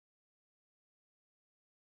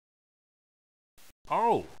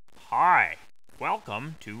Oh, hi.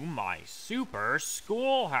 Welcome to my super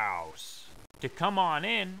schoolhouse. To come on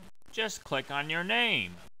in, just click on your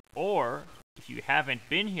name. Or, if you haven't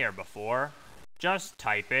been here before, just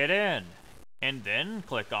type it in. And then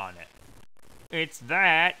click on it. It's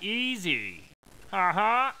that easy.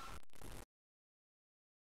 Haha.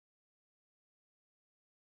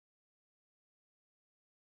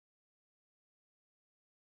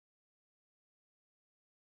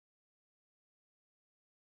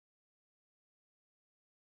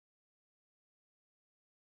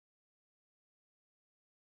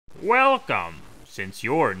 Welcome. Since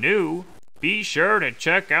you're new, be sure to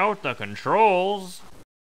check out the controls.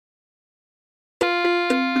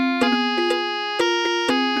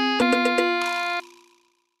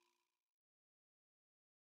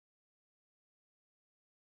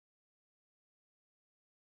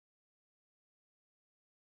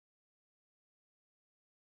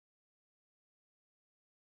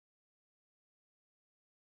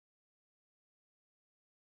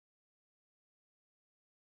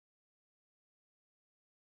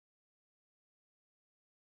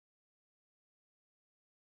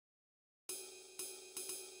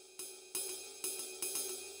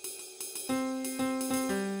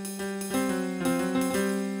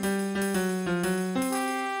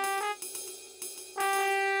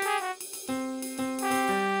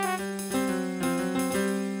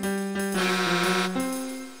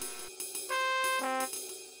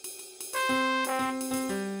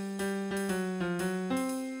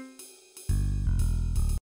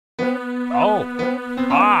 Oh,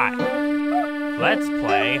 hi. Let's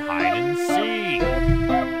play hide and seek.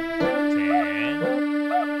 10,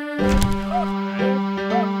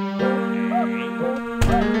 9, 8,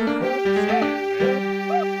 7, 6, 5, 4, 3, 2,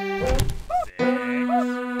 1.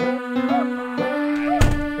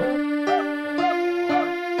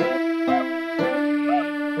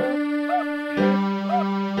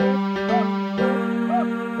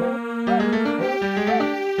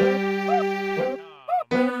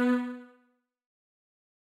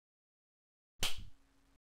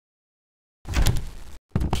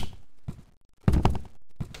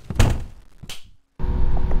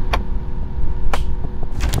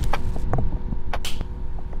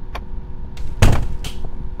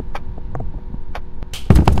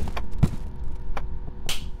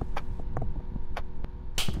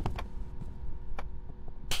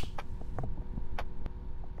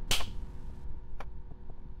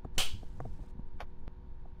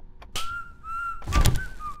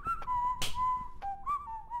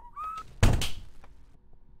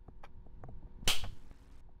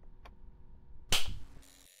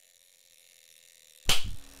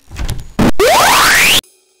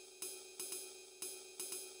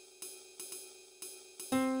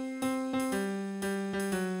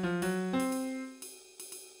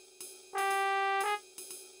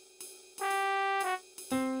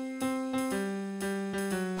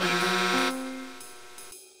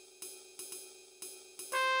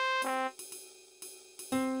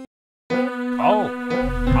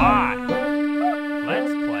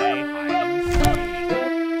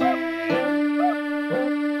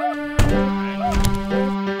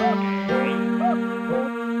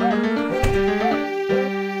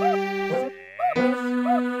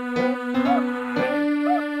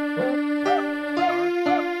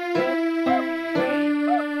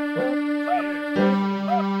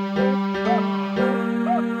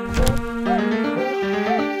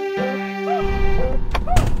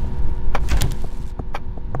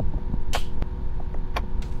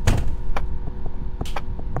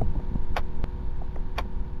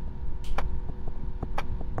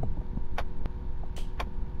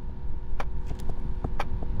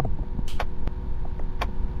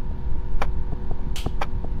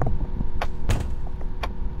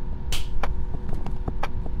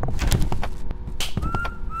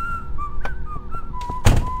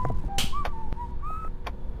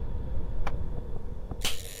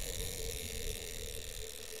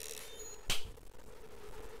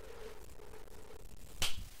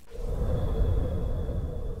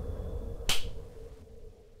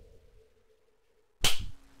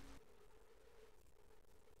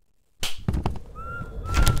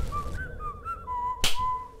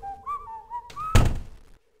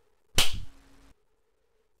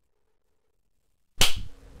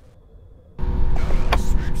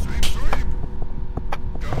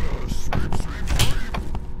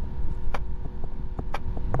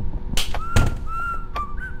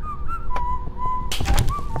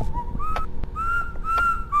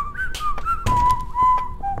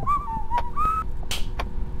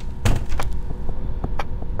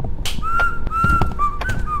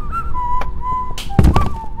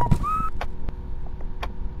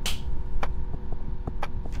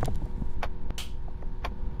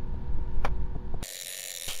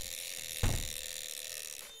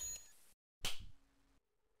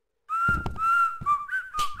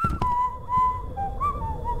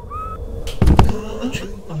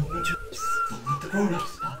 Don't let the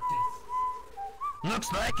grown-ups spot this.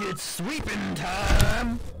 Looks like it's sweeping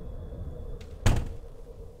time.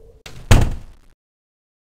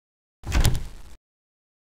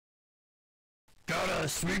 Gotta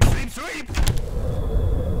sweep, sweep, sweep.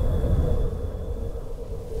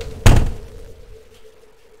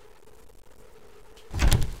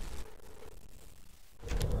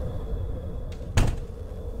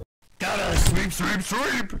 Gotta sweep, sweep,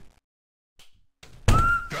 sweep.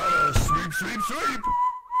 Gotta sweep, sweep, sweep.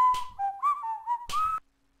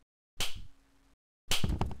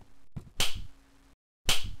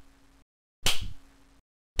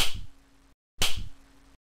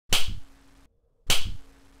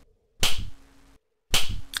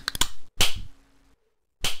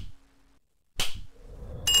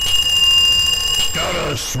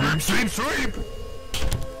 Gotta sweep, sweep, sweep.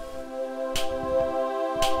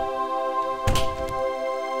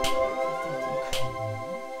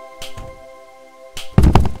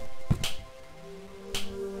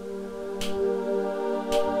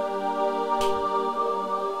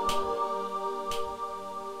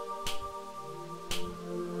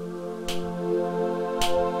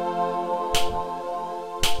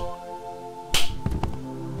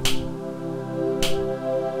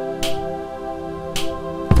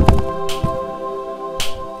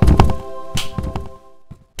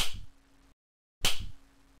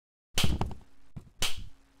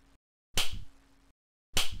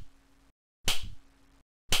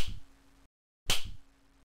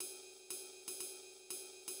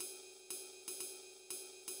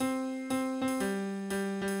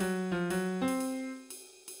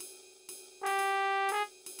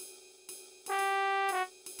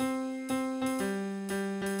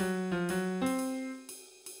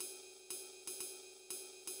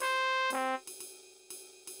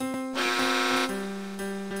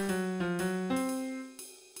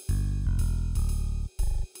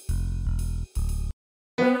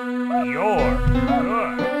 You're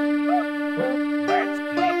good. Let's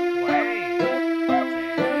keep playing. 10.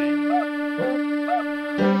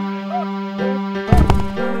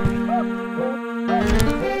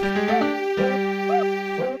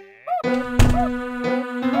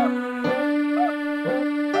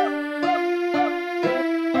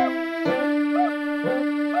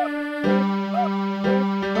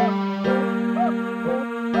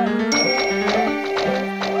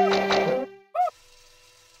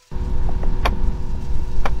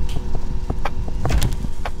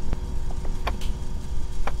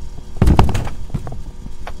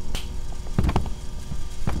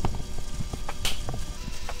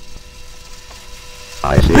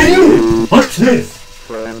 I see. Hey you! What's this?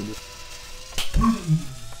 Friend.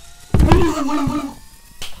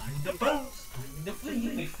 Find the bounce, find the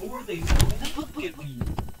flea before they throw the book at me.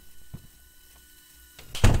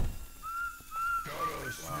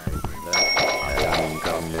 I am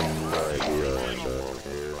coming right here, so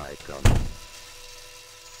here I come.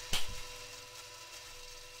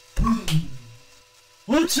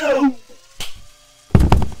 Watch out!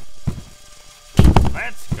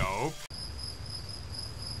 Let's go.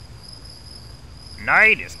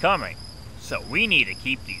 Night is coming, so we need to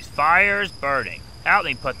keep these fires burning. Help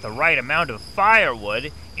me put the right amount of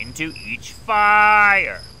firewood into each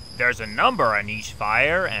fire. There's a number on each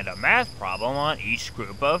fire and a math problem on each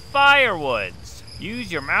group of firewoods.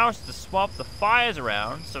 Use your mouse to swap the fires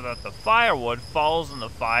around so that the firewood falls in the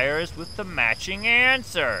fires with the matching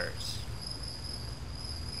answers.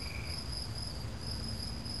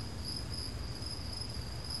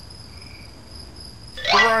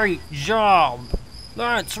 Great job!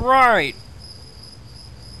 That's right!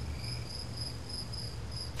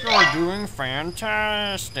 You're doing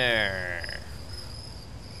fantastic!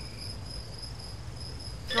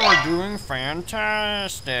 You're doing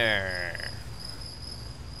fantastic!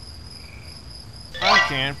 I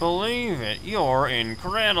can't believe it! You're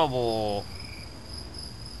incredible!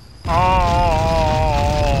 Oh!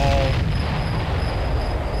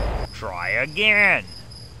 Try again.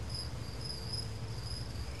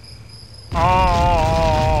 Oh!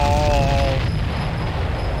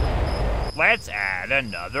 Let's add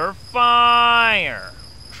another fire.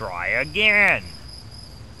 Try again.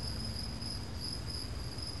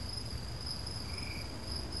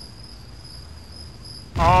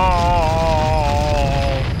 Oh!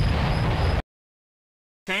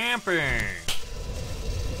 Camping!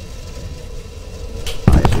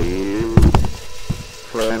 I see you,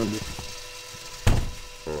 friend.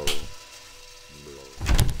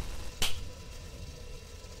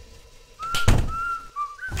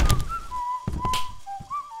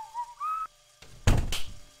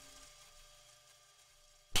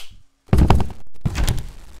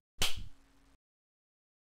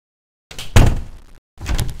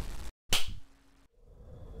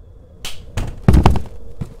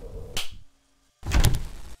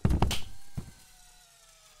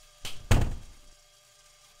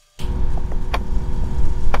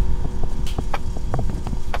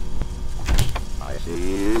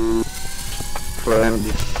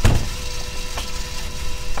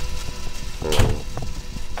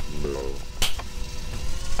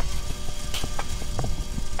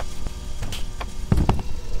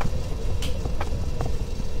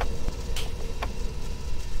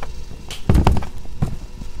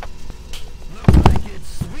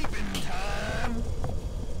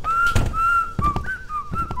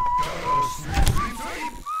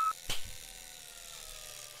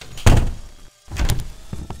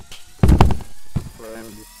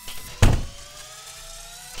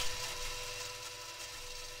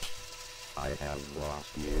 have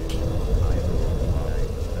lost you. I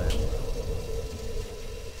realize that.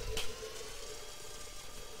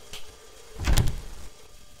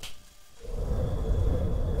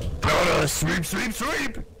 Gotta sweep, sweep,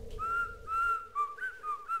 sweep!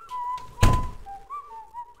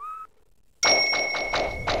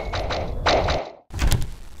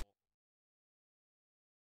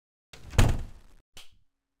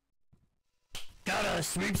 Gotta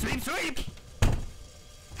sweep, sweep, sweep!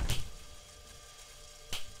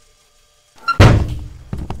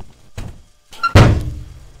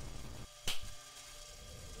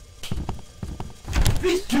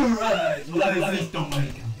 Viscerize my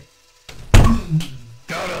stomach.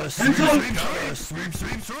 Gotta sweep, sweep, gotta sweep,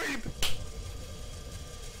 sweep, sweep!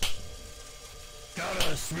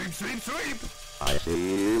 Gotta sweep, sweep, sweep! I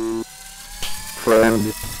see you.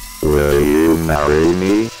 Friend, will you marry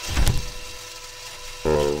me?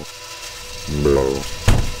 Oh, no.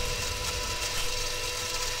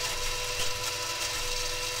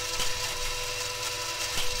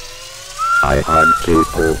 I hunt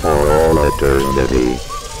people for all eternity.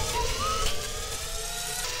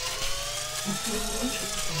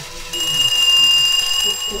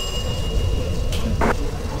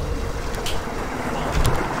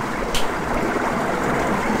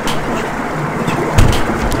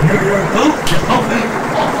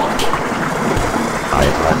 I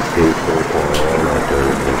hunt people for all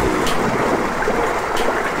eternity.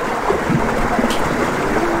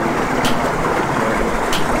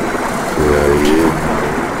 Will you?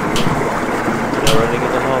 No running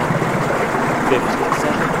in the hall. 15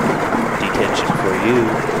 seconds. Detention for you.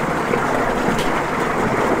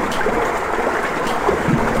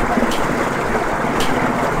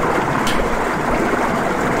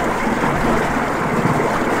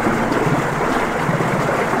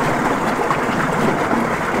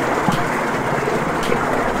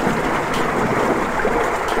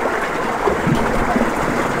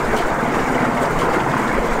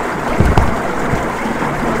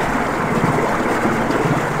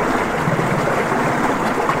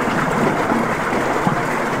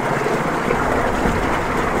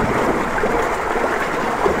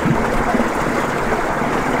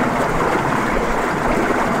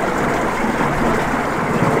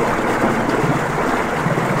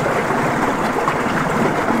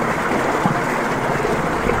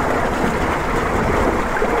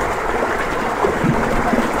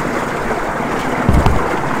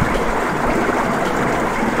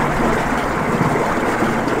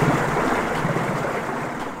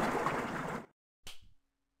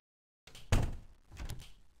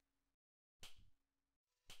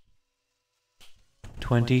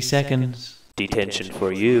 "20 seconds. Detention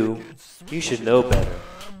for you. You should know better.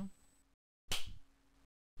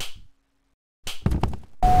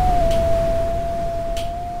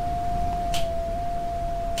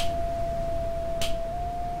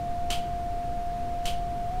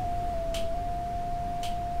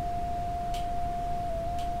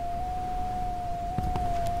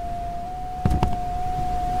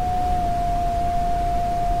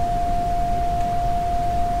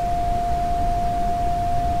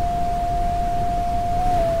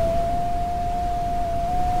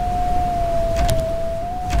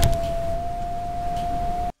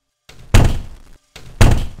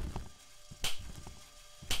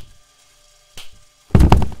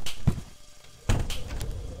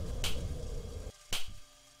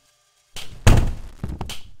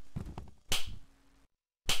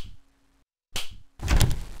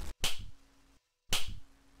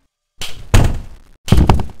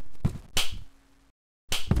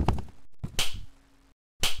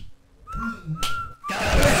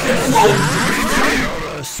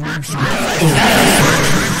 Sweep,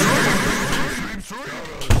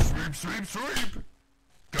 sweep, sweep!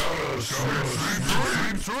 Gotta sweep,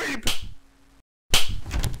 sweep, sweep!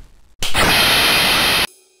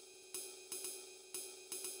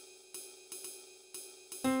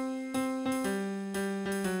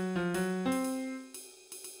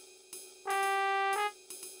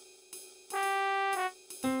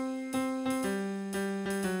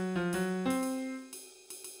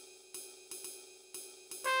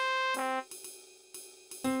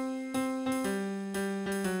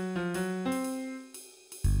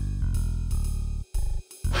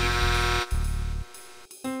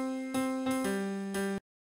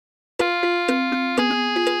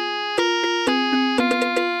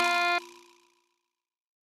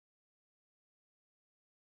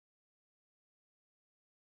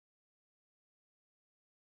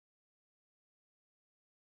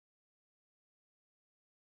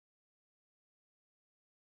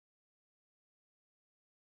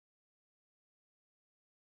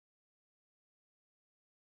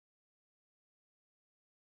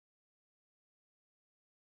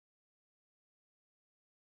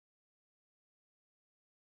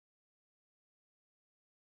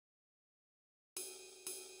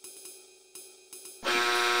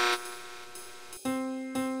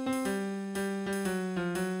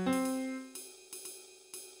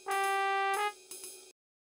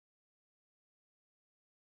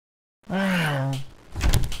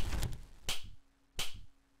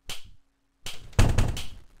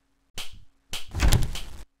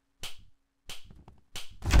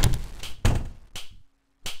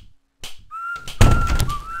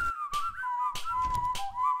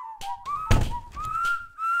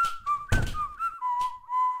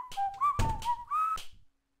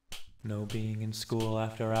 No being in school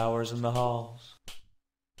after hours in the halls.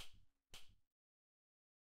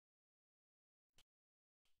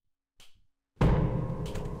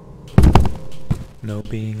 No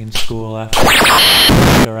being in school after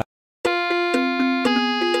hours.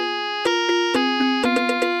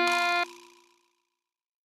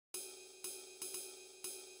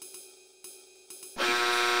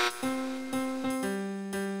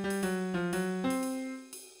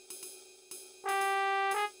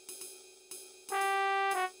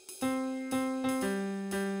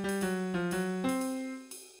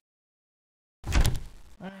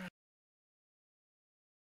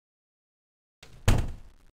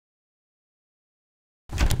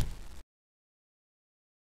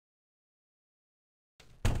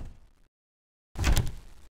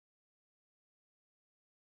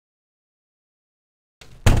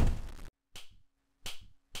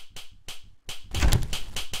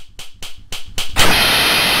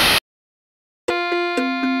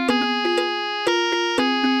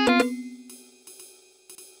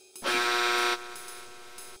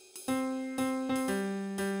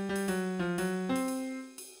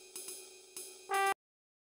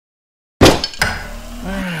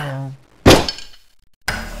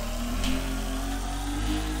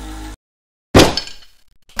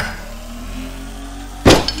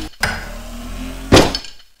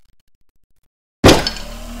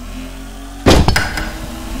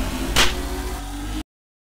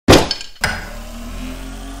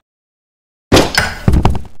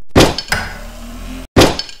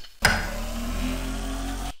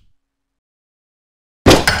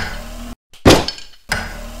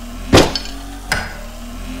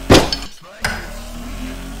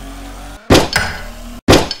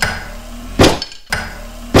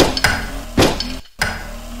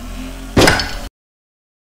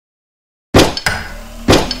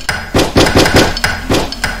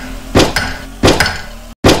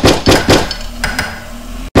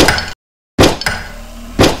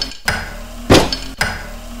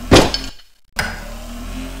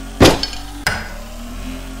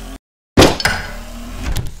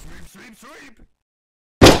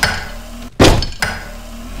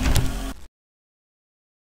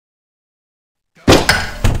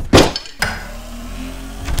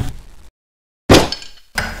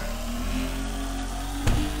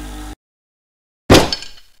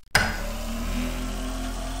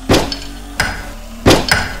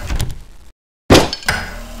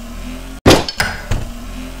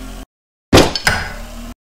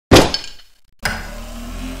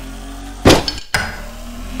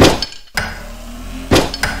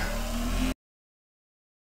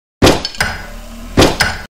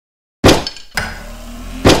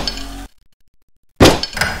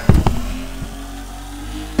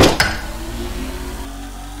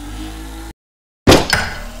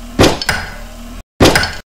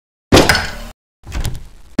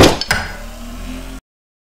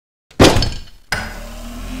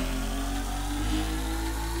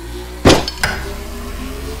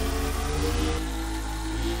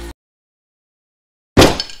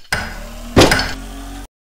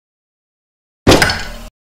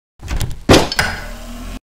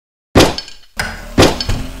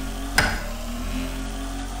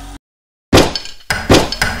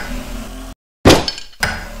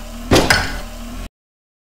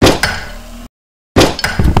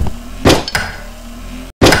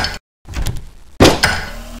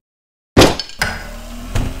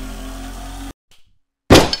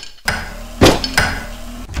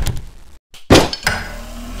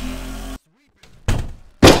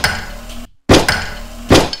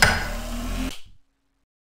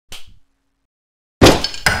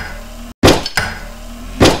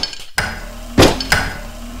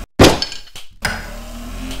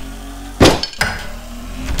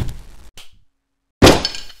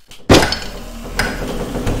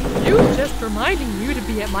 Just reminding you to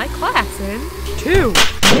be at my class in 2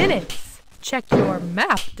 minutes. Check your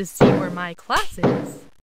map to see where my class is.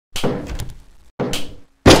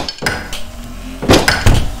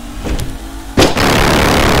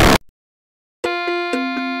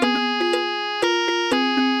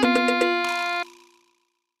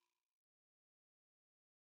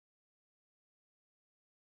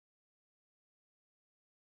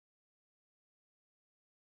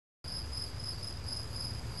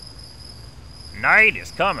 Night is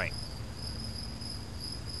coming.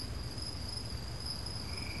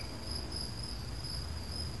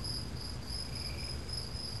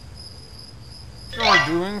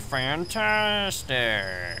 doing fantastic.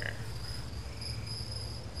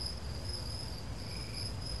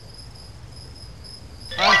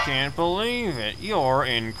 I can't believe it. You're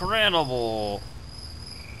incredible.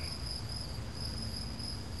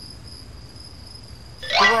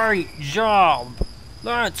 Great job.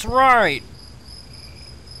 That's right.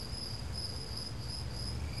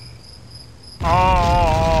 Oh!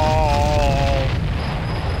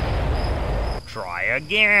 Try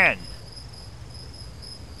again.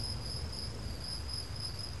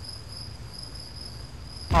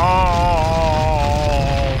 Oh!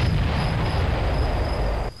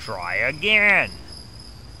 Try again.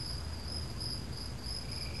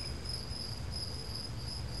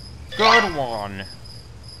 Good one.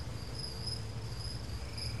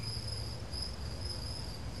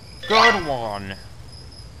 Good one.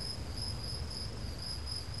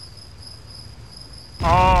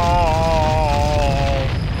 Oh!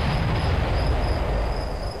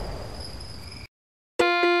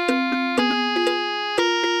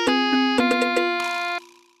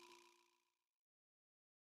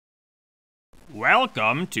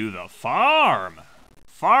 Welcome to the farm.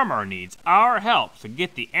 Farmer needs our help to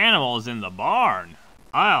get the animals in the barn.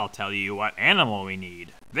 I'll tell you what animal we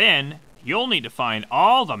need. Then, you'll need to find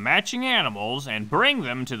all the matching animals and bring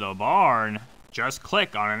them to the barn. Just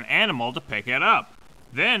click on an animal to pick it up.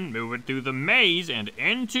 Then move it through the maze and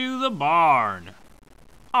into the barn.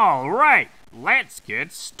 Alright, let's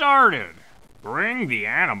get started. Bring the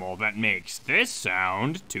animal that makes this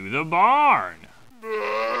sound to the barn.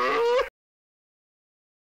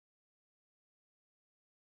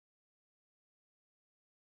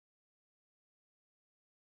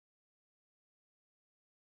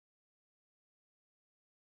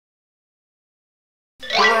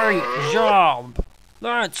 Great job.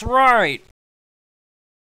 That's right.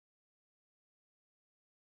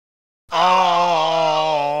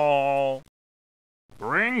 Oh!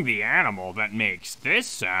 Bring the animal that makes this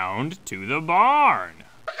sound to the barn.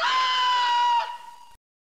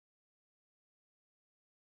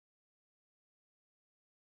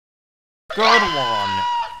 Good one.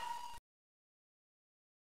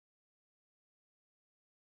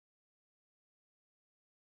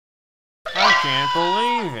 I can't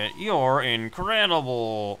believe it. You're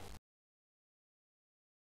incredible.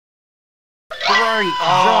 Great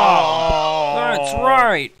job. That's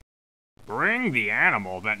right. Bring the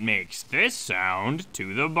animal that makes this sound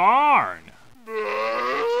to the barn.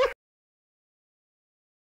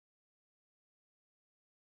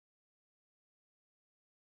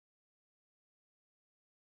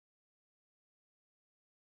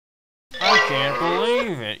 I can't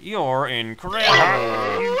believe it. You're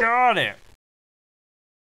incredible. You got it.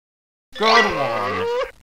 Good one.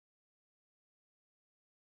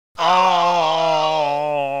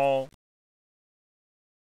 Oh!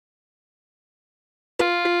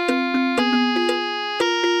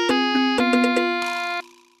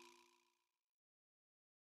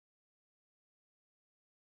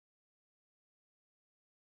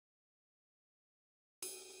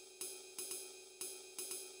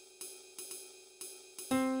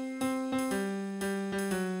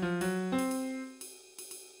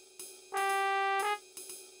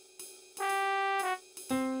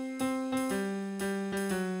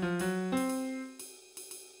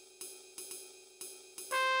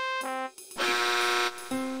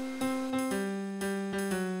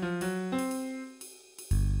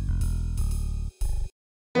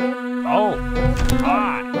 Oh,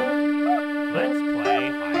 hi. Let's play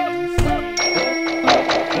hide and seek.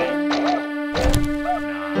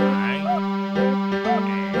 9, 8, 7, 6, 5,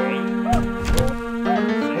 4, 3, 2, 1.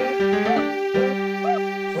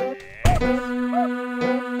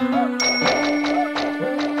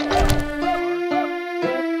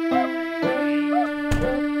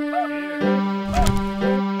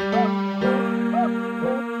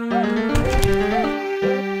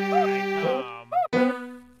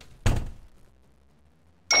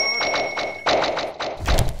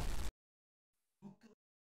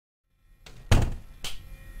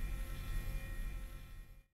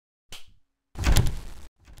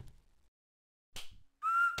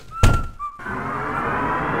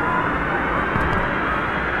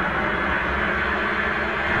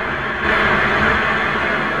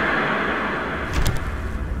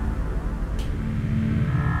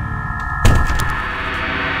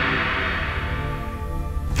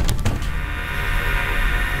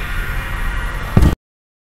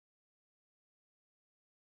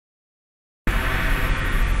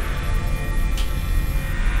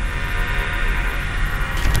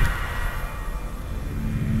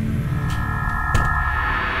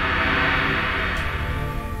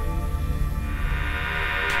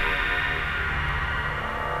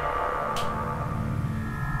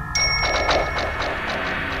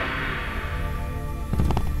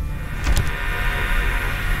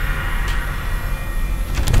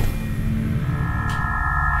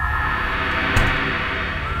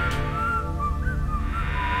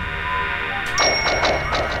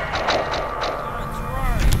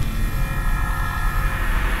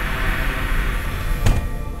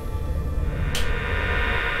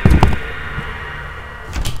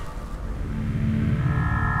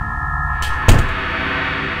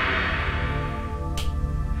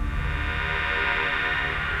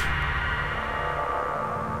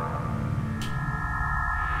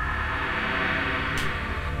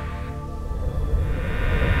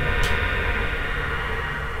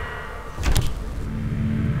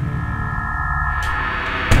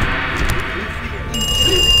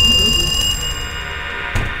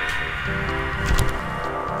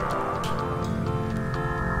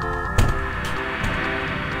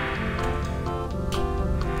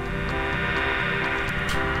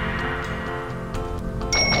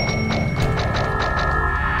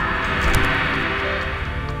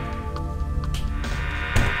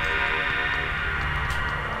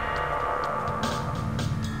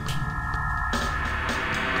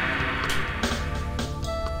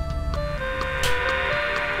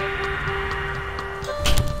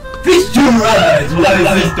 Alright, what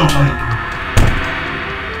is this doing?